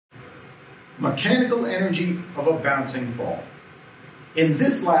mechanical energy of a bouncing ball. In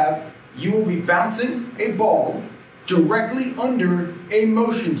this lab, you will be bouncing a ball directly under a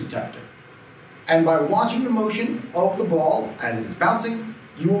motion detector. And by watching the motion of the ball as it is bouncing,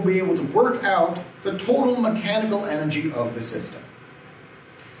 you will be able to work out the total mechanical energy of the system.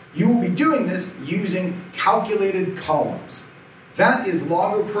 You will be doing this using calculated columns. That is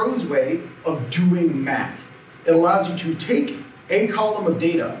Logger Pro's way of doing math. It allows you to take a column of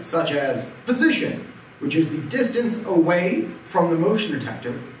data, such as position, which is the distance away from the motion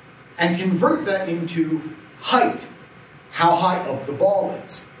detector, and convert that into height, how high up the ball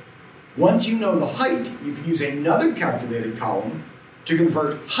is. Once you know the height, you can use another calculated column to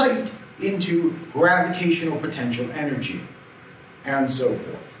convert height into gravitational potential energy, and so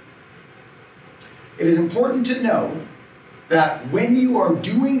forth. It is important to know that when you are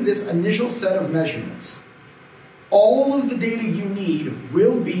doing this initial set of measurements, all of the data you need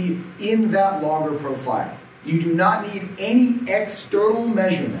will be in that Logger Pro file. You do not need any external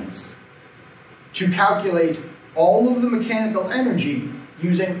measurements to calculate all of the mechanical energy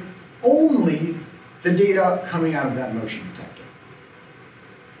using only the data coming out of that motion detector.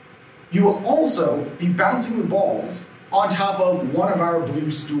 You will also be bouncing the balls on top of one of our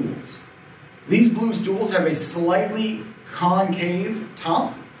blue stools. These blue stools have a slightly concave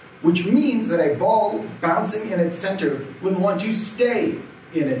top, which means that a ball bouncing in its center will want to stay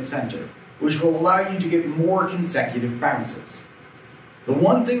in its center, which will allow you to get more consecutive bounces. The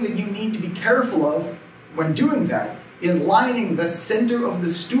one thing that you need to be careful of when doing that is lining the center of the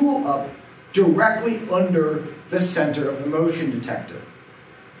stool up directly under the center of the motion detector.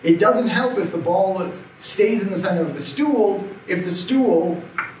 It doesn't help if the ball stays in the center of the stool if the stool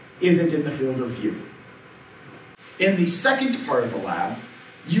isn't in the field of view. In the second part of the lab,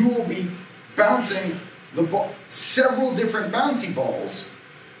 you will be bouncing several different bouncy balls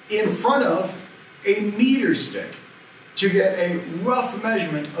in front of a meter stick to get a rough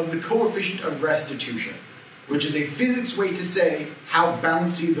measurement of the coefficient of restitution, which is a physics way to say how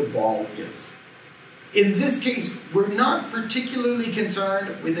bouncy the ball is. In this case, we're not particularly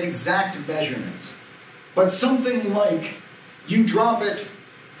concerned with exact measurements, but something like you drop it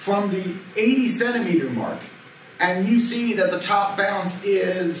from the 80 centimeter mark and you see that the top bounce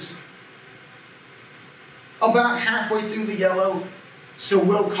is about halfway through the yellow, so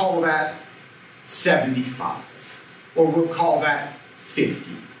we'll call that 75, or we'll call that 50.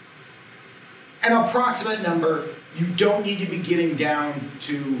 An approximate number, you don't need to be getting down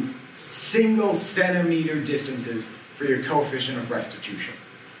to single centimeter distances for your coefficient of restitution.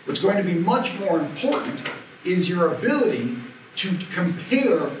 What's going to be much more important is your ability to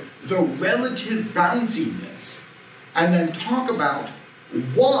compare the relative bounciness and then talk about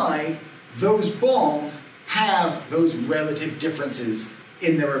why those balls have those relative differences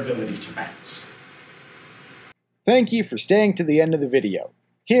in their ability to bounce. Thank you for staying to the end of the video.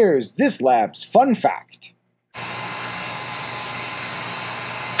 Here's this lab's fun fact.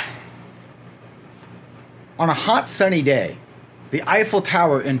 On a hot sunny day, the Eiffel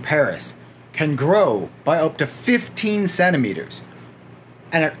Tower in Paris can grow by up to 15 centimeters,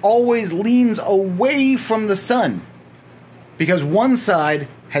 and it always leans away from the sun because one side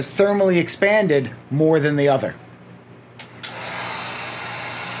has thermally expanded more than the other.